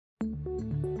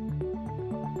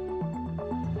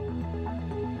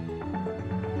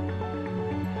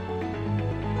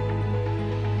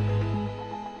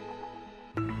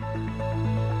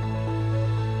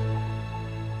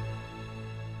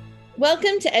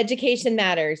Welcome to Education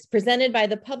Matters, presented by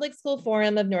the Public School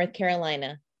Forum of North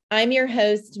Carolina. I'm your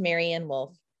host, Mary Ann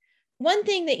Wolf. One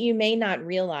thing that you may not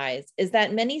realize is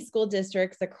that many school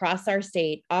districts across our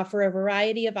state offer a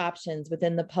variety of options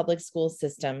within the public school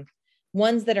system,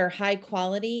 ones that are high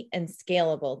quality and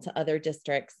scalable to other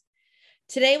districts.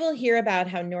 Today, we'll hear about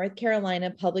how North Carolina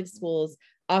public schools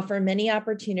offer many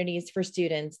opportunities for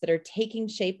students that are taking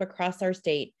shape across our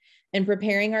state and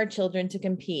preparing our children to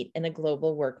compete in a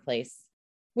global workplace.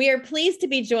 We are pleased to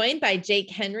be joined by Jake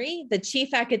Henry, the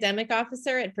Chief Academic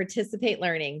Officer at Participate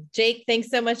Learning. Jake, thanks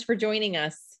so much for joining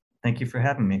us. Thank you for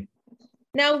having me.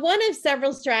 Now, one of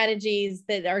several strategies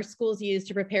that our schools use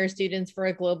to prepare students for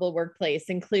a global workplace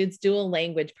includes dual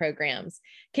language programs.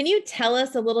 Can you tell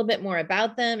us a little bit more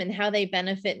about them and how they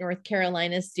benefit North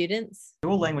Carolina's students?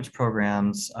 Dual language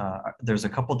programs, there's a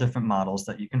couple different models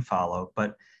that you can follow,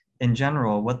 but in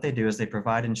general, what they do is they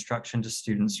provide instruction to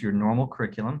students, your normal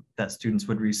curriculum that students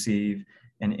would receive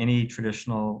in any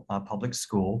traditional public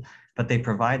school, but they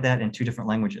provide that in two different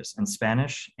languages, in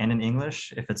Spanish and in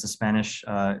English, if it's a Spanish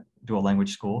dual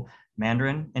language school,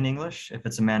 Mandarin in English, if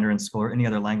it's a Mandarin school, or any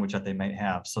other language that they might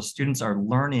have. So students are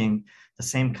learning the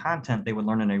same content they would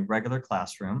learn in a regular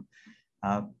classroom.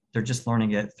 They're just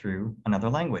learning it through another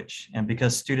language. And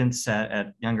because students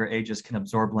at younger ages can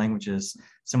absorb languages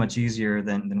so much easier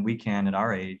than we can at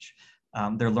our age,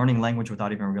 they're learning language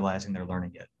without even realizing they're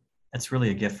learning it. It's really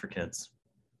a gift for kids.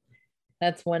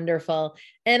 That's wonderful.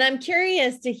 And I'm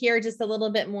curious to hear just a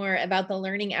little bit more about the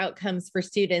learning outcomes for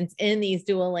students in these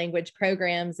dual language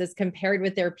programs as compared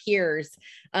with their peers.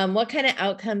 What kind of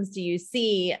outcomes do you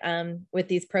see with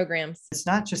these programs? It's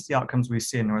not just the outcomes we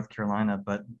see in North Carolina,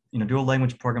 but dual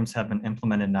language programs have been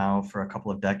implemented now for a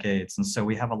couple of decades. And so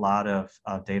we have a lot of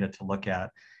data to look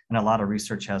at, and a lot of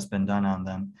research has been done on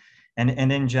them. And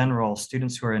in general,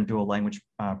 students who are in dual language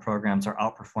programs are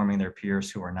outperforming their peers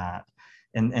who are not.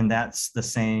 And that's the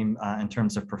same in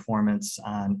terms of performance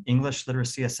on English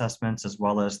literacy assessments, as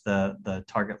well as the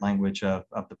target language of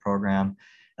the program,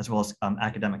 as well as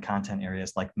academic content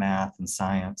areas like math and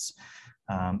science.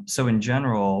 So in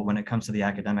general, when it comes to the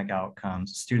academic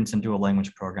outcomes, students in dual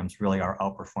language programs really are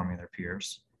outperforming their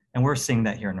peers. And we're seeing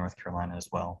that here in North Carolina as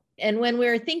well. And when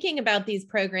we're thinking about these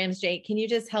programs, Jake, can you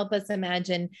just help us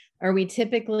imagine, are we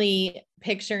typically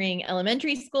picturing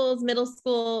elementary schools, middle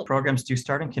school? Programs do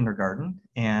start in kindergarten,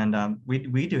 and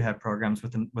we do have programs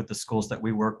with the schools that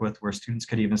we work with where students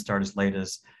could even start as late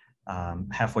as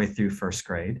halfway through first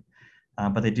grade.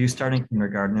 But they do start in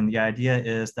kindergarten, and the idea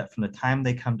is that from the time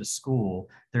they come to school,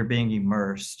 they're being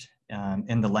immersed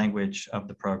in the language of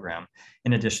the program,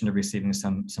 in addition to receiving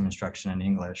some instruction in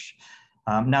English.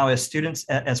 Now,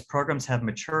 as programs have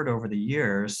matured over the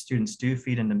years, students do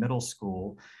feed into middle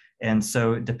school. And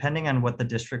so depending on what the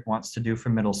district wants to do for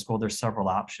middle school, there's several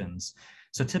options.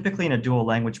 So typically in a dual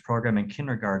language program in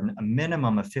kindergarten, a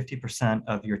minimum of 50%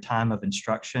 of your time of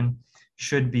instruction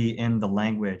should be in the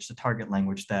language, the target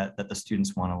language that the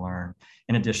students want to learn,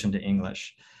 in addition to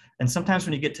English. And sometimes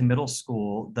when you get to middle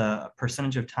school, the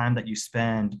percentage of time that you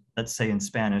spend, let's say in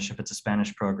Spanish, if it's a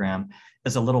Spanish program,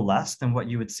 is a little less than what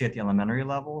you would see at the elementary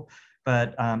level.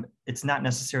 But it's not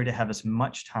necessary to have as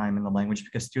much time in the language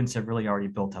because students have really already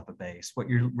built up a base. What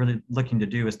you're really looking to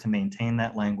do is to maintain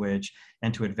that language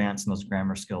and to advance in those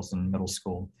grammar skills in middle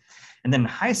school. And then in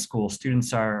high school,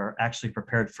 students are actually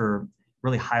prepared for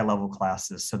really high level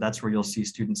classes. So that's where you'll see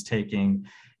students taking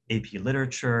AP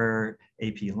Literature,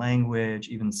 AP Language,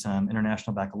 even some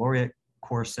International Baccalaureate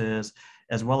courses,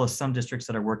 as well as some districts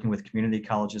that are working with community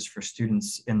colleges for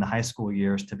students in the high school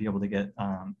years to be able to get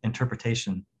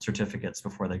interpretation certificates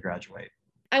before they graduate.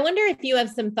 I wonder if you have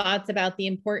some thoughts about the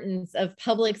importance of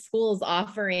public schools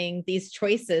offering these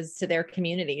choices to their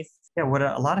communities. Yeah, what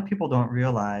a lot of people don't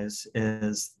realize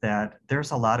is that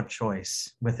there's a lot of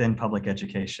choice within public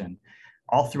education.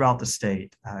 All throughout the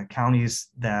state, counties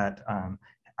that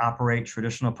operate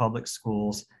traditional public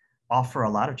schools offer a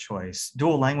lot of choice.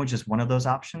 Dual language is one of those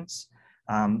options.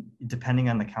 Depending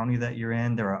on the county that you're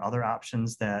in, there are other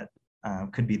options that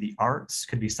could be the arts,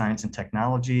 could be science and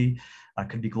technology,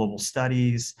 could be global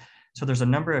studies. So there's a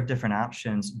number of different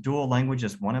options. Dual language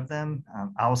is one of them.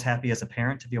 I was happy as a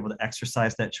parent to be able to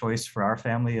exercise that choice for our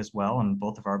family as well. And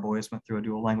both of our boys went through a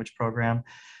dual language program.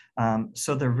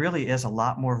 So there really is a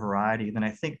lot more variety than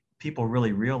I think people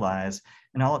really realize.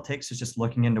 And all it takes is just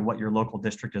looking into what your local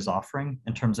district is offering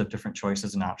in terms of different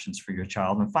choices and options for your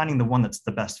child and finding the one that's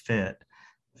the best fit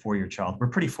for your child. We're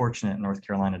pretty fortunate in North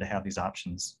Carolina to have these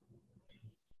options.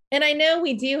 And I know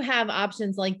we do have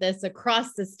options like this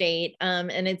across the state,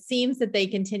 and it seems that they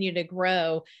continue to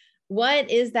grow.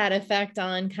 What is that effect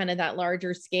on kind of that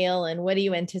larger scale, and what do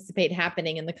you anticipate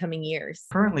happening in the coming years?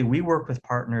 Currently, we work with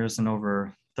partners in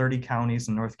over 30 counties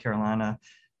in North Carolina.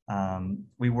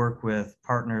 We work with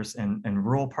partners in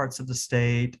rural parts of the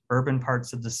state, urban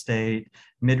parts of the state,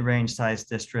 mid-range size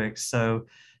districts. So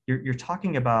you're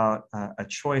talking about a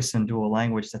choice in dual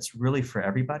language that's really for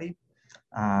everybody,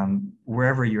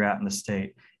 wherever you're at in the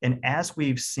state. And as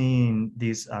we've seen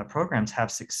these programs have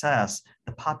success,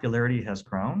 the popularity has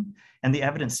grown and the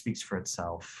evidence speaks for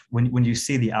itself. When you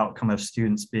see the outcome of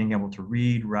students being able to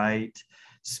read, write,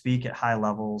 speak at high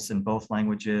levels in both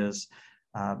languages,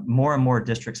 more and more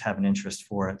districts have an interest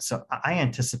for it. So I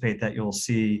anticipate that you'll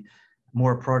see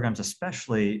more programs,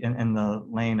 especially in the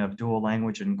lane of dual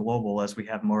language and global, as we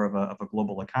have more of a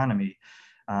global economy.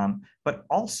 But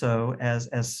also as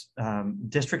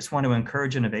districts want to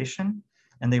encourage innovation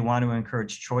and they want to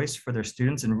encourage choice for their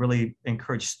students and really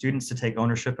encourage students to take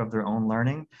ownership of their own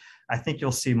learning, I think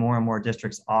you'll see more and more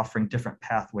districts offering different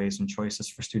pathways and choices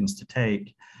for students to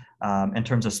take in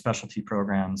terms of specialty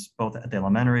programs, both at the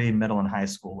elementary, middle, and high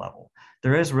school level.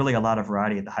 There is really a lot of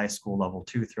variety at the high school level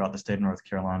too throughout the state of North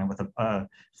Carolina, with a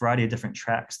variety of different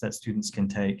tracks that students can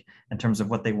take in terms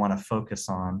of what they want to focus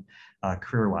on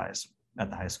career-wise at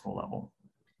the high school level.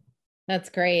 That's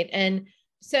great. And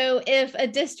so if a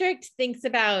district thinks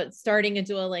about starting a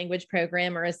dual language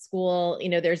program, or a school,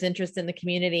 there's interest in the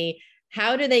community,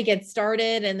 how do they get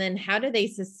started? And then how do they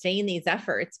sustain these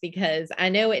efforts? Because I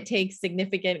know it takes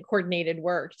significant coordinated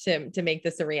work to make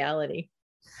this a reality.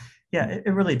 Yeah,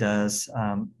 it really does.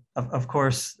 Of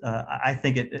course, I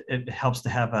think it helps to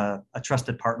have a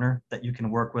trusted partner that you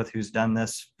can work with who's done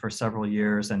this for several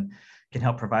years and can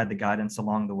help provide the guidance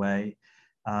along the way.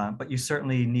 But you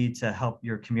certainly need to help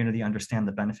your community understand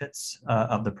the benefits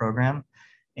of the program.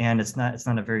 And it's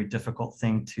not a very difficult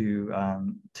thing to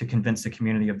convince the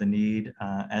community of the need,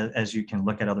 as you can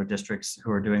look at other districts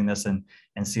who are doing this and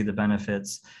see the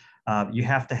benefits. You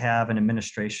have to have an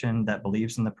administration that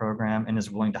believes in the program and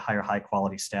is willing to hire high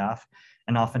quality staff.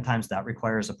 And oftentimes that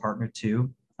requires a partner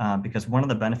too, because one of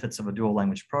the benefits of a dual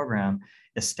language program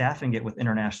is staffing it with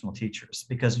international teachers,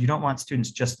 because you don't want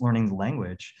students just learning the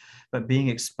language, but being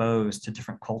exposed to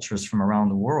different cultures from around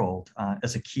the world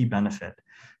is a key benefit.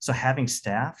 So having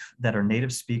staff that are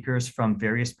native speakers from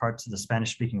various parts of the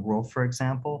Spanish-speaking world, for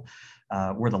example,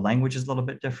 where the language is a little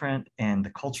bit different and the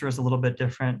culture is a little bit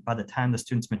different, by the time the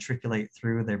students matriculate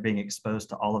through, they're being exposed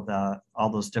to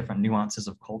all those different nuances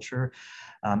of culture,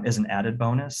 is an added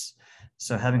bonus.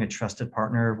 So having a trusted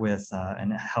partner with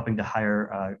and helping to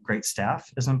hire great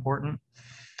staff is important.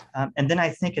 And then I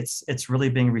think it's really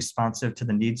being responsive to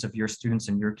the needs of your students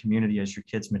and your community as your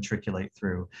kids matriculate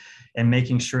through, and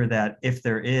making sure that if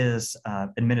there is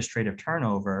administrative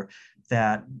turnover,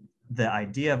 that the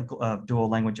idea of dual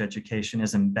language education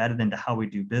is embedded into how we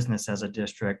do business as a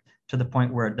district, to the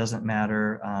point where it doesn't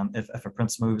matter if a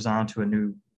principal moves on to a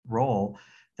new role,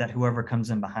 that whoever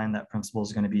comes in behind that principal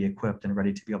is going to be equipped and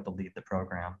ready to be able to lead the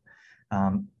program.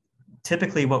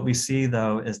 Typically what we see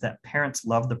though is that parents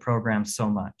love the program so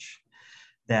much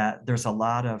that there's a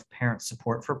lot of parent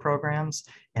support for programs,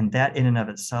 and that in and of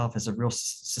itself is a real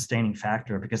sustaining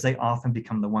factor, because they often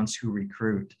become the ones who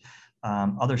recruit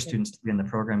other students to be in the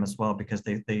program as well, because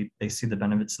they see the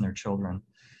benefits in their children.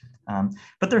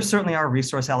 But there certainly are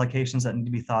resource allocations that need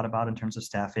to be thought about in terms of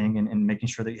staffing and making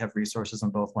sure that you have resources in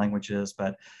both languages.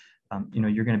 But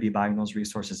you're going to be buying those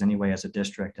resources anyway as a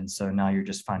district, and so now you're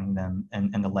just finding them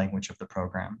in the language of the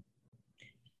program.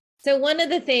 So one of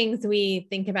the things we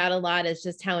think about a lot is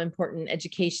just how important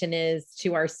education is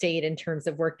to our state in terms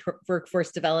of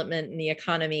workforce development and the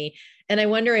economy. And I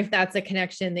wonder if that's a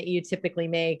connection that you typically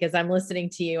make. As I'm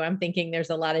listening to you, I'm thinking there's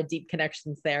a lot of deep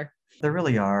connections there. There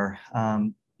really are.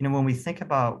 When we think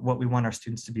about what we want our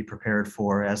students to be prepared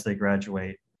for as they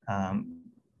graduate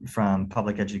from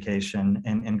public education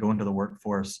and go into the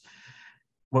workforce,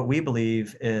 what we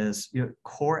believe is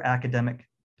core academic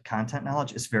content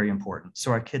knowledge is very important.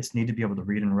 So our kids need to be able to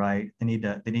read and write. They need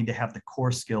to have the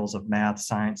core skills of math,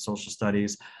 science, social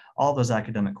studies, all those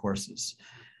academic courses.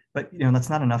 But that's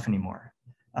not enough anymore.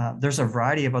 There's a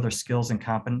variety of other skills and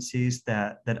competencies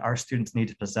that our students need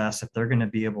to possess if they're going to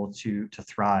be able to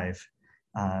thrive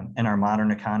in our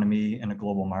modern economy in a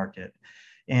global market.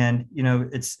 And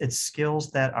it's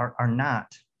skills that are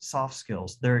not soft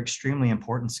skills. They're extremely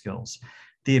important skills.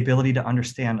 The ability to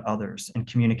understand others and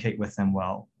communicate with them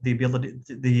well, the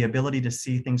ability to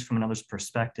see things from another's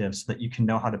perspective so that you can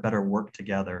know how to better work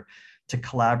together to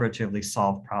collaboratively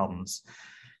solve problems.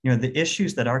 The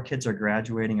issues that our kids are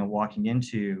graduating and walking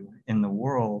into in the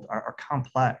world are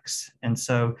complex. And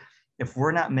so if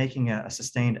we're not making a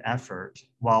sustained effort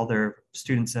while they're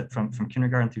students from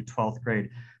kindergarten through 12th grade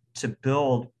to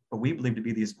build what we believe to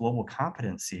be these global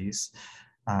competencies,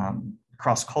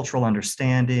 cross-cultural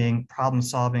understanding, problem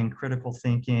solving, critical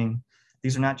thinking.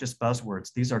 These are not just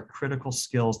buzzwords. These are critical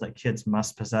skills that kids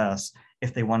must possess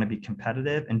if they want to be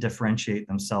competitive and differentiate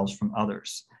themselves from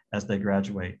others as they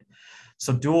graduate.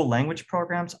 So dual language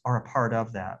programs are a part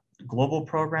of that. Global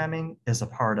programming is a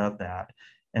part of that.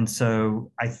 And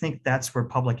so I think that's where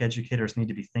public educators need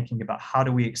to be thinking about how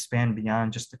do we expand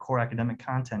beyond just the core academic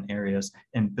content areas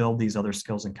and build these other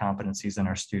skills and competencies in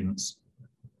our students.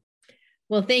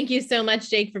 Well, thank you so much,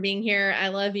 Jake, for being here. I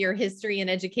love your history and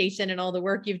education and all the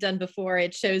work you've done before.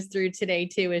 It shows through today,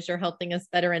 too, as you're helping us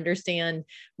better understand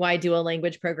why dual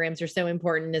language programs are so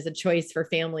important as a choice for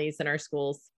families in our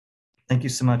schools. Thank you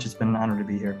so much. It's been an honor to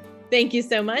be here. Thank you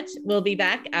so much. We'll be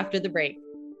back after the break.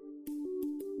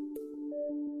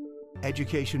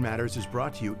 Education Matters is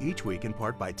brought to you each week in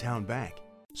part by Town Bank,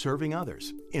 serving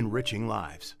others, enriching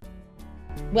lives.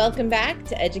 Welcome back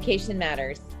to Education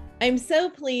Matters. I'm so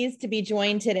pleased to be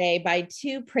joined today by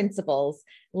two principals,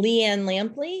 Leigh Ann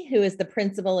Lampley, who is the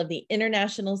principal of the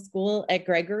International School at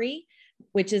Gregory,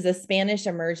 which is a Spanish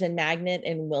immersion magnet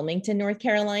in Wilmington, North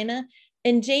Carolina,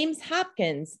 and James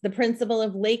Hopkins, the principal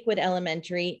of Lakewood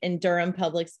Elementary in Durham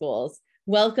Public Schools.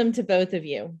 Welcome to both of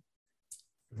you.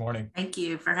 Good morning. Thank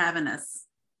you for having us.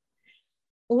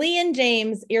 Leigh and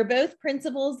James, you're both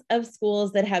principals of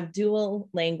schools that have dual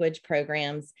language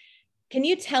programs. Can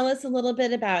you tell us a little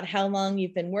bit about how long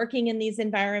you've been working in these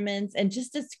environments and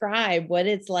just describe what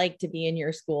it's like to be in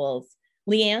your schools?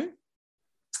 Leigh Ann?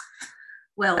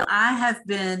 Well, I have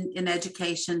been in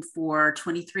education for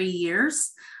 23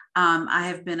 years. I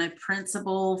have been a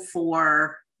principal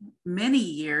for many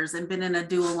years and been in a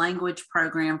dual language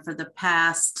program for the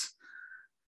past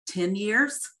 10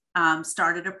 years.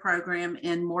 Started a program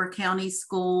in Moore County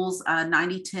Schools,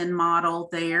 90-10 model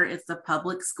there. It's a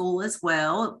public school as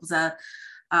well. It was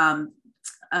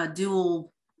a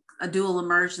dual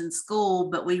immersion school,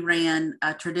 but we ran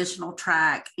a traditional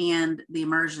track and the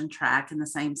immersion track in the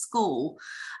same school.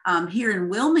 Here in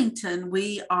Wilmington,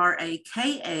 we are a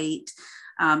K-8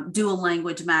 dual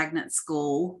language magnet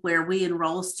school where we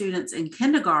enroll students in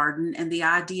kindergarten, and the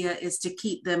idea is to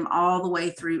keep them all the way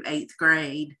through 8th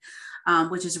grade.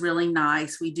 Which is really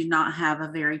nice. We do not have a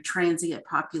very transient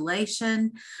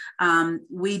population.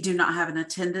 We do not have an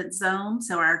attendance zone,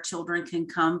 so our children can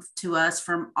come to us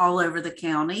from all over the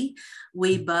county.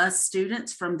 We bus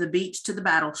students from the beach to the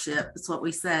battleship, is what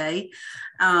we say.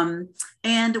 And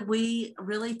we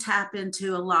really tap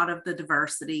into a lot of the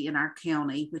diversity in our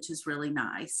county, which is really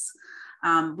nice.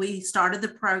 We started the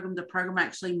program. The program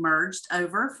actually merged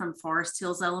over from Forest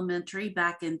Hills Elementary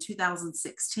back in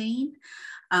 2016.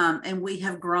 And we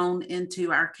have grown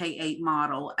into our K-8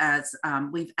 model as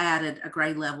we've added a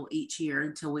grade level each year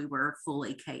until we were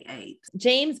fully K-8.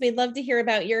 James, we'd love to hear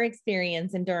about your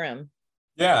experience in Durham.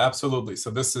 Yeah, absolutely.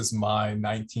 So this is my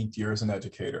 19th year as an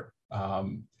educator. I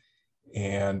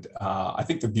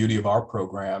think the beauty of our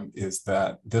program is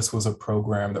that this was a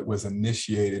program that was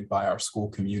initiated by our school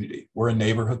community. We're a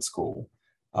neighborhood school.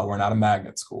 We're not a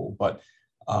magnet school, but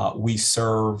we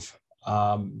serve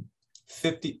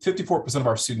 54% of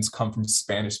our students come from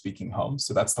Spanish-speaking homes.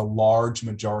 So that's the large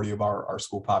majority of our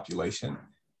school population.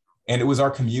 And it was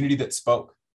our community that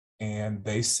spoke. And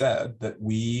they said that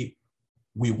we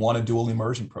want a dual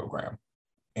immersion program.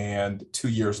 And 2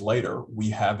 years later, we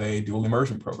have a dual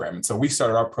immersion program. And so we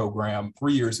started our program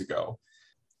 3 years ago,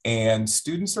 and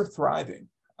students are thriving.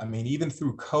 I mean, even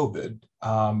through COVID,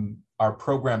 our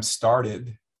program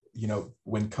started,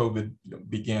 when COVID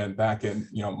began back in,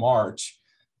 March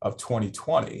of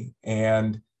 2020.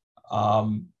 And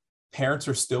parents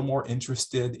are still more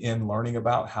interested in learning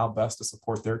about how best to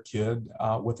support their kid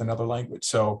with another language.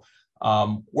 So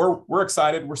we're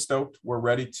excited, we're stoked, we're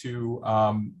ready to,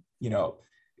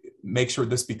 make sure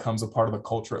this becomes a part of the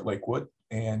culture at Lakewood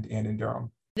and in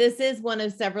Durham. This is one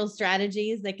of several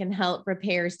strategies that can help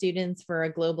prepare students for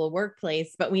a global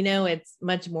workplace, but we know it's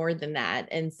much more than that.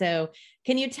 And so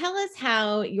can you tell us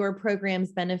how your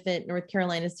programs benefit North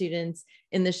Carolina students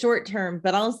in the short term,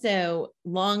 but also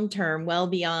long term, well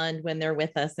beyond when they're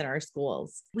with us in our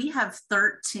schools? We have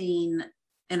 13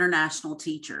 international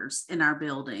teachers in our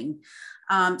building.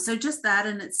 So just that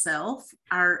in itself,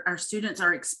 our students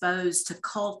are exposed to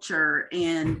culture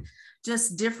and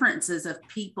just differences of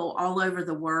people all over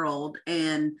the world.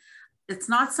 And it's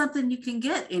not something you can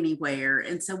get anywhere.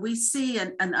 And so we see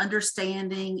an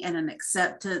understanding and an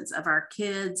acceptance of our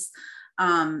kids,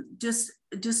 just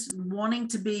wanting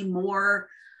to be more,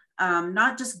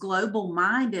 not just global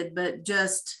minded, but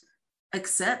just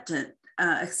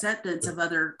acceptance of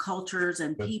other cultures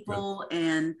and people.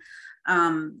 And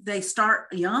they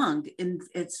start young, and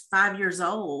it's 5 years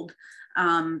old.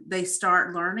 They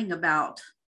start learning about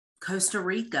Costa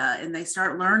Rica, and they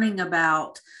start learning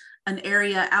about an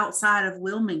area outside of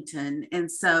Wilmington.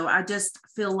 And so I just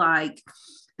feel like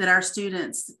that our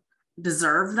students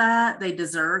deserve that. They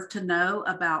deserve to know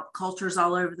about cultures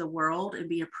all over the world and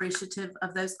be appreciative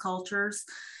of those cultures.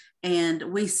 And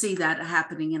we see that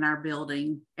happening in our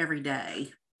building every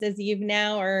day. As you've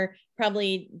now are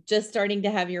probably just starting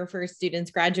to have your first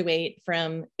students graduate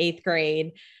from 8th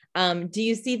grade, do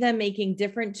you see them making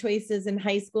different choices in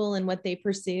high school and what they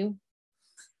pursue?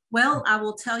 Well, I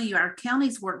will tell you, our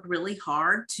county's worked really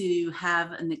hard to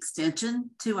have an extension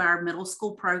to our middle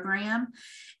school program.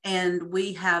 And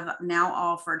we have now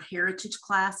offered heritage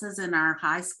classes in our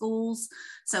high schools.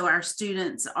 So our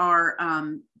students are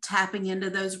tapping into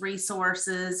those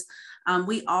resources.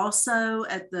 We also,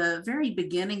 at the very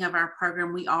beginning of our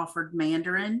program, we offered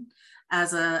Mandarin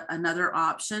as another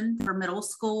option for middle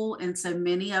school. And so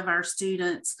many of our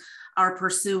students are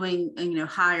pursuing,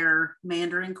 higher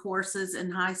Mandarin courses in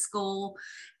high school.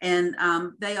 And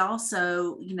they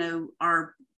also,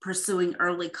 are pursuing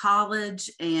early college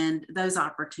and those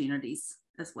opportunities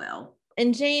as well.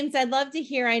 And James, I'd love to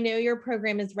hear, I know your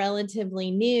program is relatively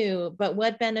new, but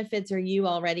what benefits are you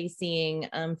already seeing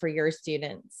for your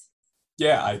students?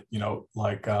 Yeah,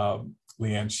 like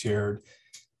Leigh Ann shared,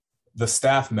 the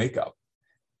staff makeup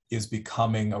is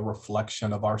becoming a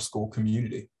reflection of our school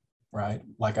community, right?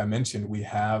 Like I mentioned, we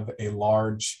have a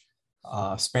large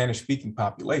Spanish-speaking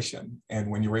population.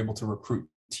 And when you're able to recruit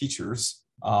teachers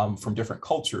from different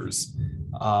cultures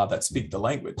that speak the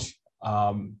language,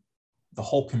 the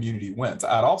whole community wins.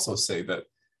 I'd also say that,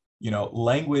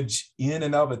 language in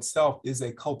and of itself is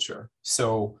a culture.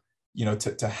 So,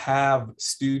 to have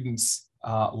students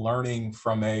learning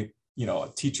from a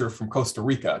teacher from Costa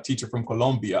Rica, a teacher from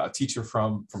Colombia, a teacher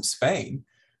from Spain,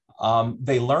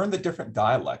 they learn the different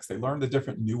dialects, they learn the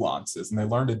different nuances, and they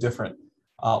learn the different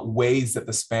ways that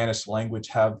the Spanish language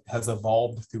has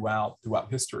evolved throughout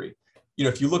history.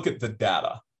 If you look at the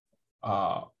data,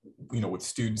 with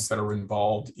students that are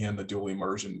involved in the dual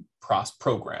immersion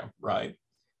program, right,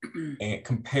 and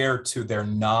compared to their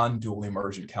non-dual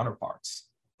immersion counterparts,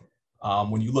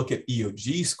 when you look at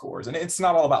EOG scores, and it's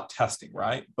not all about testing,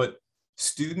 right, but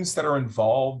students that are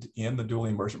involved in the dual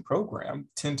immersion program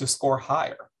tend to score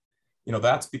higher.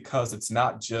 That's because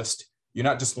you're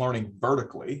not just learning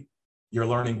vertically, you're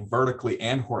learning vertically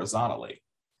and horizontally.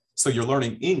 So you're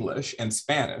learning English and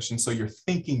Spanish, and so you're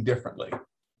thinking differently,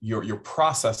 you're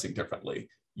processing differently,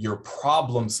 you're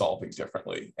problem solving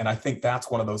differently. And I think that's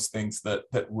one of those things that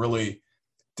really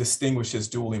distinguishes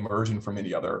dual immersion from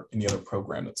any other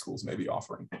program that schools may be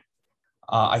offering.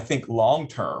 I think long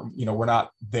term, we're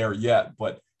not there yet,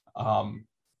 but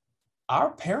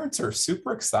our parents are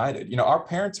super excited. Our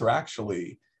parents are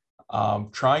actually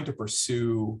trying to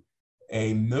pursue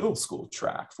a middle school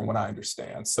track, from what I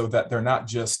understand, so that they're not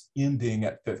just ending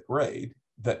at 5th grade,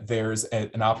 that there's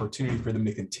an opportunity for them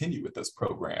to continue with this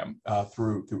program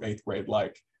through 8th grade,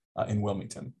 like in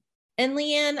Wilmington. And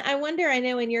Leigh Ann, I wonder, I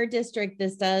know in your district,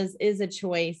 this is a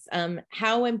choice.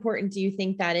 How important do you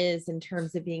think that is in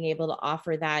terms of being able to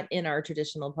offer that in our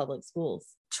traditional public schools?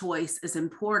 Choice is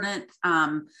important.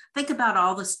 Think about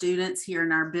all the students here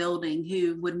in our building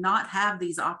who would not have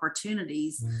these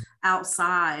opportunities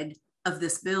outside of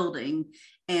this building.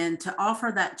 And to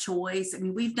offer that choice,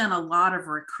 we've done a lot of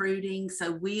recruiting.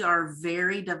 So we are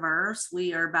very diverse.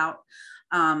 We are about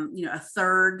a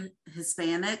third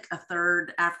Hispanic, a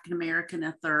third African-American,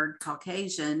 a third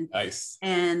Caucasian. Nice.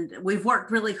 And we've worked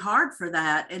really hard for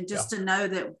that. And just to know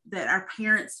that our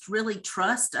parents really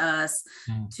trust us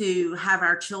to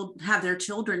have their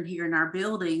children here in our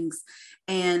buildings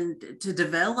and to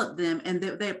develop them. And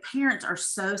their parents are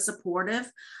so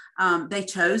supportive. They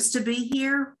chose to be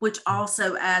here, which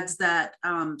also adds that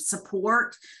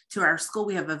support to our school.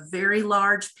 We have a very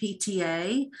large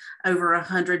PTA, over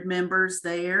 100 members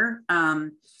there.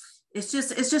 It's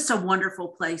just a wonderful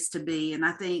place to be. And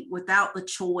I think without the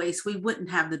choice, we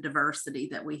wouldn't have the diversity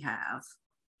that we have.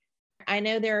 I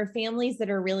know there are families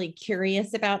that are really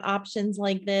curious about options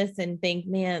like this and think,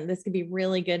 man, this could be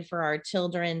really good for our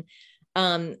children.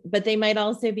 But they might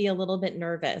also be a little bit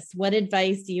nervous. What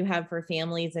advice do you have for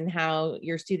families and how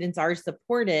your students are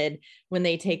supported when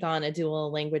they take on a dual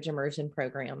language immersion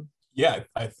program? Yeah,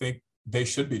 I think they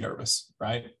should be nervous,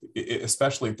 right?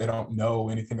 Especially if they don't know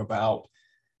anything about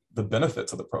the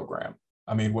benefits of the program.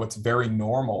 What's very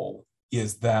normal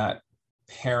is that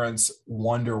parents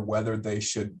wonder whether they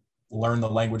should learn the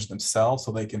language themselves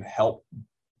so they can help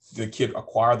the kid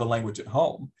acquire the language at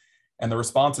home? And the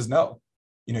response is no.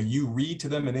 You read to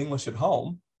them in English at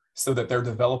home so that they're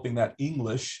developing that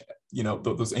English,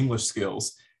 those English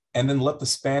skills, and then let the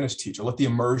Spanish teacher, let the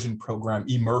immersion program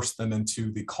immerse them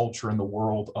into the culture and the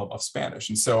world of Spanish.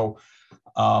 And so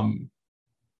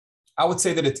I would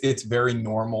say that it's very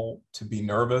normal to be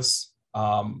nervous.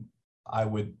 I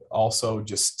would also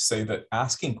just say that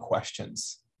asking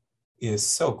questions is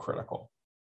so critical.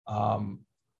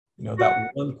 That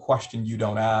one question you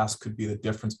don't ask could be the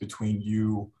difference between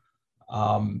you,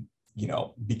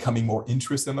 becoming more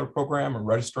interested in the program or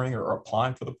registering or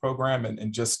applying for the program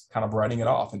and just kind of writing it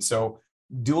off. And so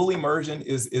dual immersion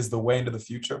is the way into the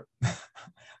future.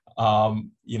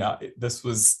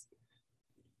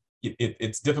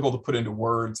 It's difficult to put into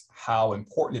words how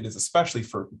important it is, especially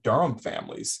for Durham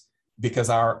families, because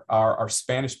our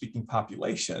Spanish-speaking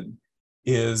population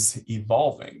is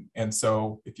evolving. And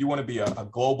so if you want to be a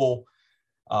global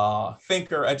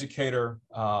thinker, educator,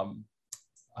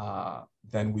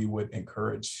 then we would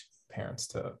encourage parents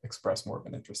to express more of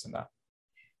an interest in that.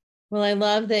 Well, I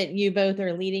love that you both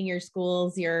are leading your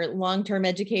schools, you're long-term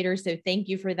educators, so thank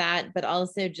you for that, but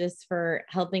also just for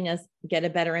helping us get a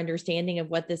better understanding of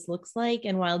what this looks like.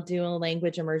 And while dual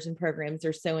language immersion programs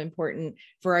are so important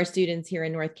for our students here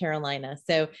in North Carolina.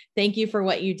 So thank you for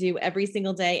what you do every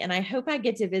single day. And I hope I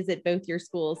get to visit both your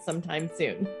schools sometime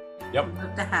soon. Yep.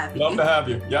 Love to have you. Love to have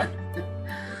you. Yeah.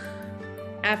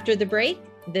 After the break,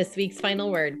 this week's final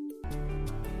word.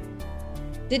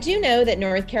 Did you know that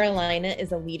North Carolina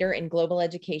is a leader in global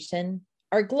education?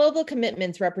 Our global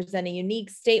commitments represent a unique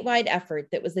statewide effort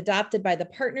that was adopted by the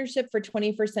Partnership for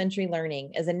 21st Century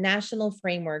Learning as a national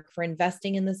framework for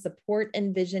investing in the support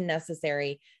and vision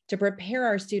necessary to prepare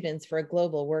our students for a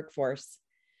global workforce.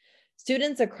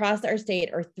 Students across our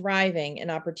state are thriving in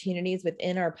opportunities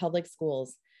within our public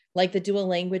schools, like the dual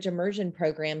language immersion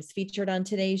programs featured on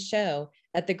today's show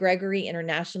at the Gregory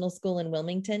International School in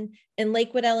Wilmington and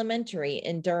Lakewood Elementary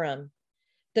in Durham.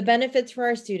 The benefits for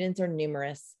our students are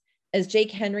numerous. As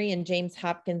Jake Henry and James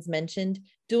Hopkins mentioned,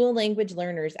 dual language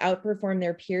learners outperform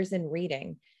their peers in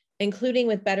reading, including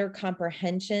with better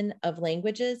comprehension of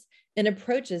languages and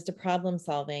approaches to problem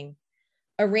solving.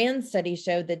 A RAND study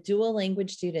showed that dual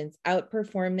language students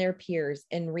outperform their peers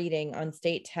in reading on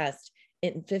state tests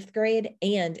in 5th grade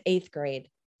and 8th grade.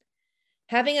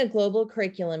 Having a global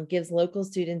curriculum gives local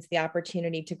students the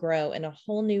opportunity to grow in a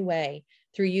whole new way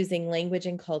through using language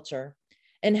and culture,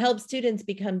 and helps students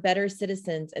become better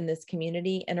citizens in this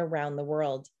community and around the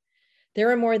world.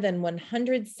 There are more than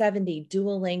 170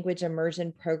 dual language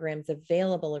immersion programs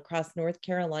available across North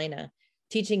Carolina,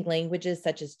 teaching languages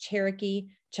such as Cherokee,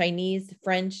 Chinese,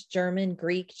 French, German,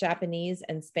 Greek, Japanese,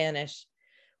 and Spanish.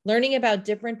 Learning about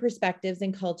different perspectives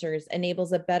and cultures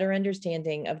enables a better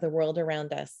understanding of the world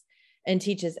around us and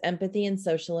teaches empathy and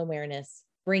social awareness,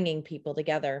 bringing people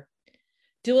together.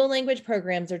 Dual language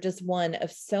programs are just one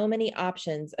of so many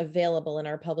options available in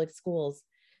our public schools.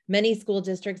 Many school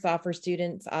districts offer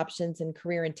students options in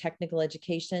career and technical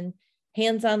education,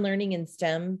 hands-on learning in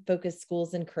STEM-focused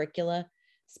schools and curricula,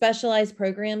 specialized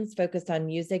programs focused on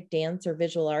music, dance, or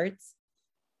visual arts,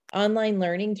 online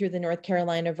learning through the North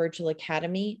Carolina Virtual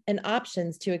Academy, and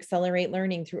options to accelerate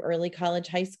learning through early college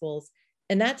high schools.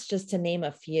 And that's just to name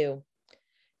a few.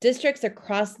 Districts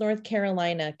across North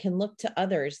Carolina can look to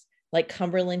others like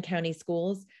Cumberland County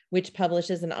Schools, which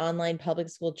publishes an online public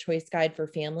school choice guide for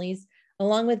families,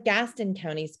 along with Gaston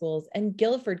County Schools and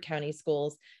Guilford County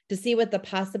Schools, to see what the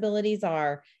possibilities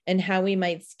are and how we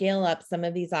might scale up some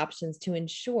of these options to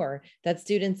ensure that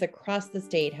students across the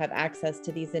state have access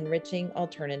to these enriching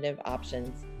alternative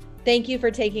options. Thank you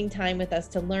for taking time with us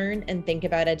to learn and think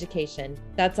about education.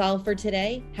 That's all for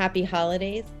today. Happy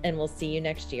holidays, and we'll see you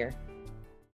next year.